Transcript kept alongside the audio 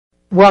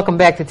Welcome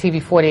back to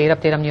TV 48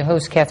 Update. I'm your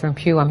host, Catherine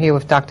Pugh. I'm here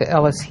with Dr.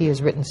 Ellis. He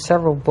has written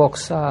several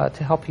books to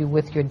help you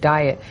with your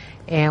diet,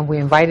 and we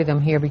invited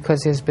him here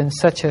because there's been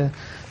such a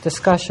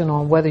discussion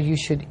on whether you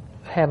should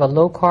have a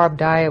low-carb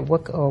diet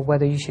or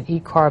whether you should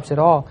eat carbs at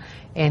all.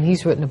 And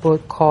he's written a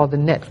book called The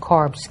Net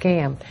Carb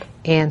Scam.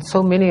 And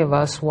so many of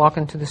us walk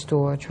into the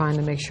store trying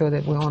to make sure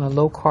that we're on a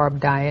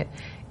low-carb diet,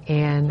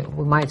 and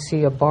we might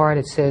see a bar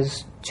that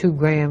says 2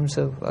 grams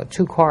of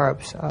 2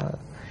 carbs,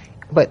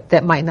 but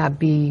that might not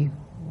be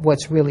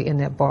what's really in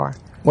that bar.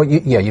 Well,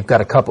 you've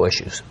got a couple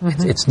issues.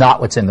 Mm-hmm. It's not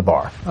what's in the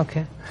bar.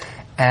 Okay.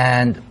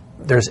 And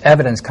there's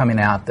evidence coming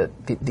out that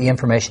the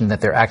information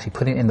that they're actually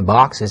putting in the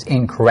box is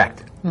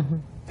incorrect.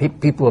 Mm-hmm.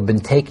 People have been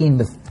taking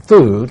the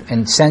food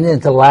and sending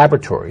it to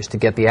laboratories to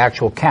get the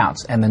actual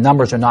counts, and the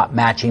numbers are not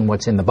matching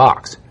what's in the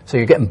box. So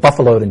you're getting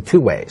buffaloed in 2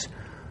 ways.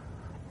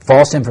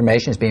 False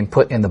information is being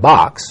put in the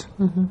box,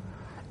 mm-hmm.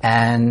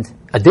 and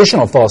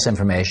additional false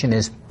information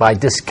is by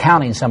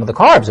discounting some of the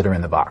carbs that are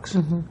in the box.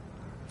 Mm-hmm.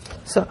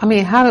 So, I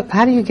mean, how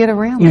do you get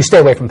around that? You stay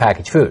away from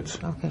packaged foods.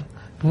 Okay.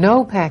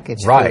 No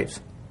packaged right.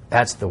 foods.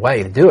 That's the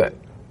way to do it.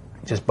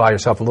 Just buy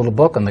yourself a little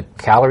book on the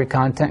calorie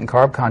content and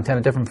carb content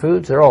of different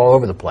foods. They're all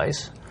over the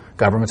place.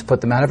 Governments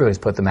put them out. Everybody's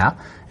put them out.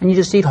 And you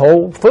just eat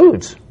whole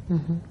foods.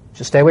 Mm-hmm.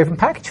 Just stay away from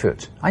packaged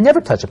foods. I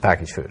never touch a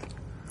packaged food.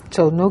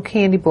 So no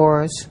candy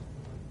bars.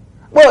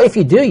 Well, if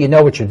you do, you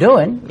know what you're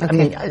doing.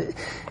 Okay. I mean,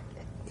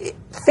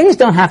 things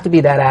don't have to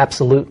be that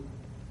absolute.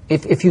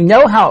 If you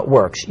know how it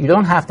works, you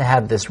don't have to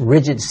have this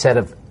rigid set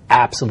of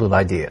absolute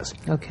ideas.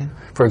 Okay.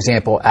 For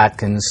example,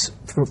 Atkins,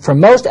 for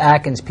most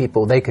Atkins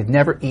people, they could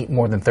never eat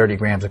more than 30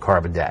 grams of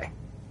carb a day.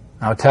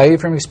 I'll tell you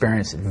from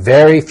experience,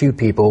 very few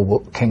people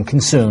can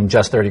consume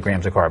just 30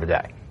 grams of carb a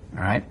day.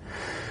 All right?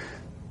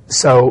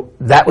 So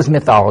that was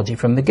mythology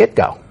from the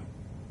get-go.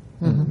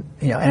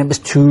 Mm-hmm. And it was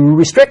too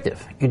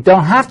restrictive. You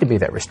don't have to be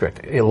that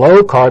restrictive. A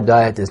low-carb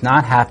diet does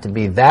not have to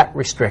be that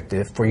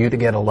restrictive for you to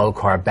get a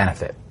low-carb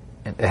benefit.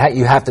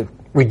 You have to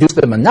reduce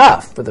them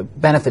enough for the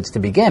benefits to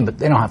begin,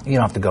 but you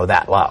don't have to go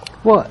that low.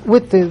 Well,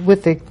 with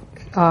the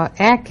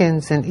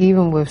Atkins, and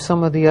even with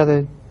some of the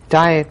other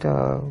diet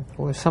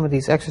or some of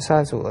these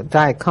exercise or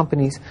diet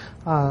companies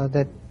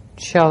that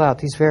shell out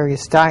these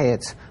various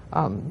diets,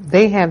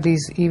 they have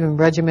these even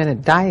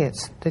regimented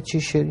diets that you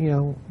should,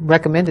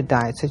 recommended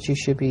diets that you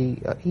should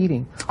be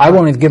eating. I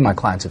won't even give my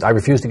clients it. I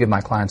refuse to give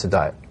my clients a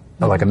diet.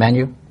 Mm-hmm. Like a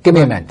menu. Give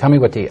me a menu. Tell me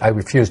what to eat. I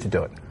refuse to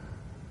do it.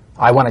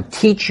 I want to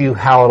teach you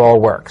how it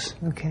all works.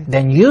 Okay.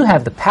 Then you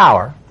have the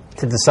power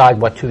to decide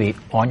what to eat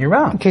on your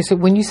own. Okay, so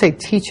when you say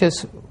teach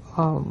us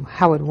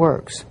how it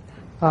works,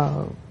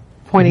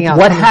 pointing out...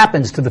 What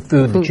happens to the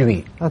food that you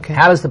eat? Okay.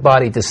 How does the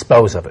body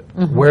dispose of it?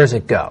 Mm-hmm. Where does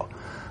it go?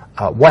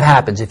 What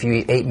happens if you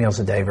eat 8 meals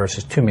a day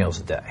versus 2 meals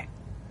a day?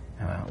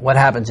 What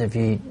happens if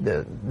you eat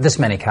this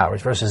many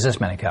calories versus this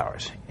many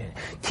calories?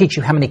 Teach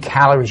you how many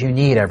calories you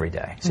need every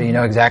day, so you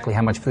know exactly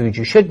how much food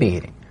you should be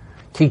eating.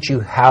 Teach you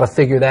how to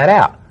figure that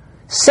out.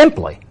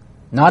 Simply,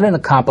 not in a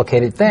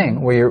complicated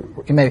thing where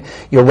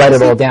you'll write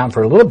it all down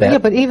for a little bit. Yeah,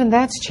 but even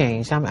that's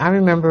changed. I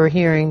remember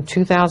hearing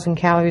 2,000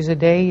 calories a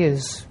day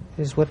is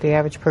what the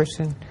average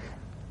person...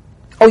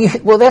 Oh,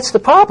 well, that's the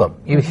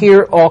problem. You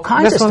hear all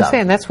kinds of stuff. That's what I'm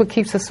saying. That's what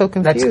keeps us so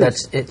confused.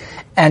 That's it.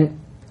 And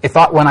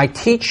when I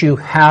teach you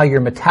how your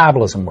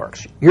metabolism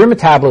works, your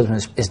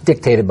metabolism is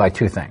dictated by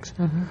 2 things.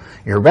 Mm-hmm.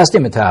 Your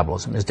resting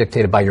metabolism is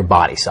dictated by your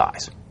body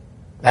size.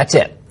 That's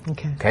it.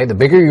 Okay. The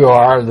bigger you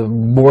are, the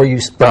more you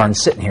burn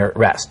sitting here at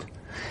rest.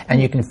 And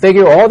you can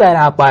figure all that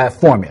out by a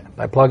formula,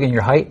 by plugging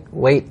your height,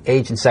 weight,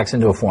 age, and sex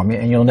into a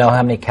formula, and you'll know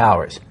how many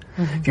calories.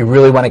 Mm-hmm. If you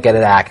really want to get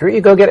it accurate, you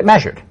go get it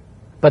measured.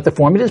 But the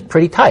formula is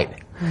pretty tight.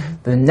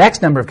 Mm-hmm. The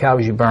next number of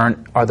calories you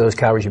burn are those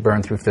calories you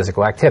burn through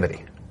physical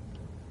activity.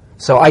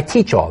 So I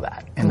teach all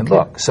that in the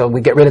book. So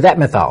we get rid of that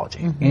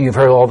mythology. Mm-hmm. You've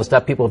heard all the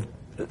stuff, people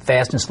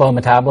fast and slow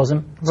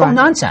metabolism. It's all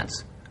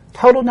nonsense.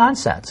 Total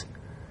nonsense.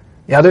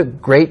 The other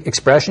great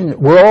expression,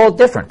 we're all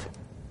different.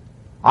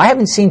 I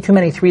haven't seen too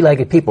many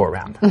 3-legged people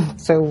around.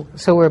 So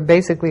we're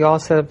basically all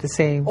set up the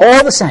same.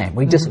 All the same.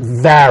 We just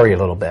vary a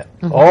little bit.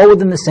 Mm-hmm. All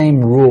within the same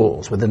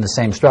rules, within the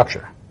same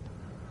structure.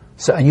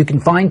 So, and you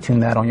can fine-tune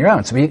that on your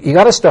own. So you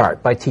got to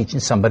start by teaching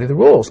somebody the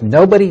rules.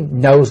 Nobody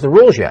knows the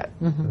rules yet.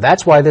 Mm-hmm.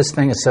 That's why this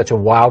thing is such a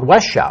Wild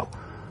West show.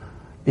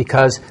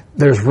 Because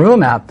there's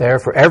room out there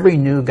for every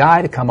new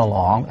guy to come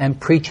along and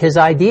preach his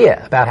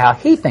idea about how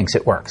he thinks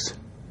it works.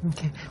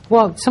 Okay.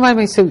 Well, somebody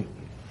may say,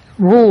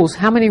 rules.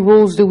 How many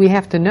rules do we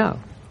have to know?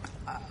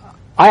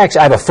 I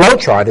have a flow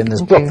chart in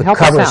this book that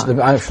covers.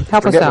 I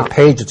forget what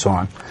page it's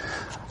on.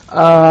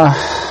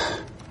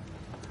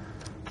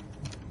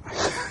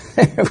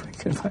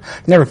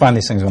 Never find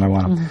these things when I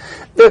want them.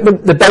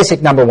 Mm-hmm. The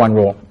basic number 1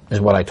 rule is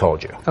what I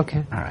told you.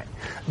 Okay. All right.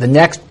 The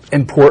next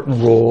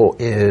important rule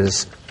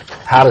is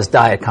how does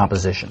diet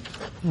composition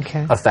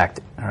affect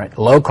it? All right.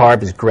 Low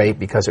carb is great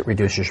because it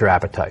reduces your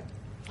appetite.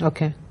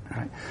 Okay. All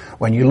right.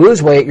 When you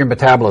lose weight, your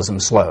metabolism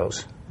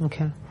slows.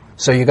 Okay.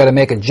 So you've got to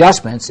make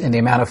adjustments in the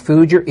amount of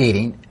food you're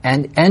eating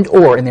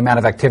and/or in the amount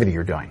of activity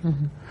you're doing.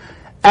 Mm-hmm.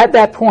 At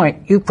that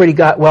point, you pretty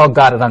got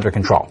it under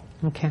control.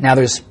 Okay. Now,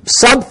 there's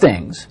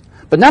sub-things,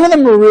 but none of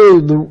them are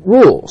really the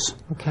rules.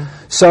 Okay.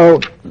 So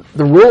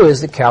the rule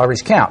is that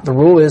calories count. The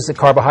rule is that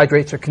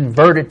carbohydrates are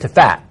converted to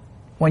fat.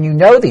 When you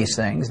know these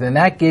things, then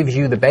that gives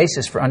you the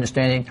basis for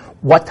understanding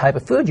what type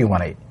of food you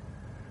want to eat.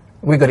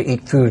 We're going to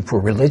eat food for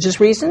religious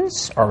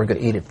reasons, or we're going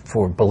to eat it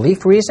for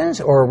belief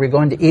reasons, or are we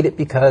going to eat it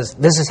because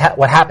this is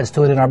what happens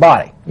to it in our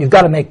body? You've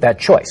got to make that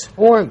choice.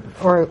 Or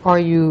are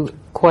you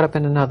caught up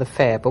in another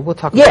fad? But we'll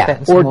talk about that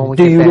in some more. Or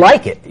do you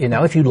like it? You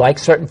know, if you like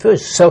certain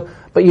foods.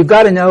 But you've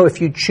got to know if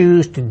you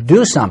choose to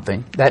do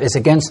something that is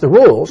against the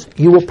rules,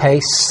 you will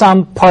pay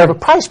some part of a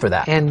price for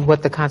that. And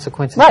what the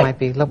consequences Right. might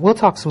be. Look, we'll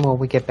talk some more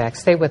when we get back.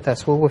 Stay with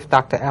us. We're with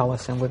Dr.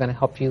 Ellis, and we're going to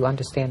help you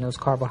understand those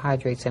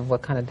carbohydrates and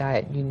what kind of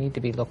diet you need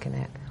to be looking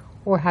at,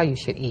 or how you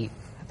should eat.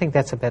 I think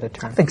that's a better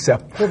term. I think so.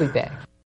 We'll be back.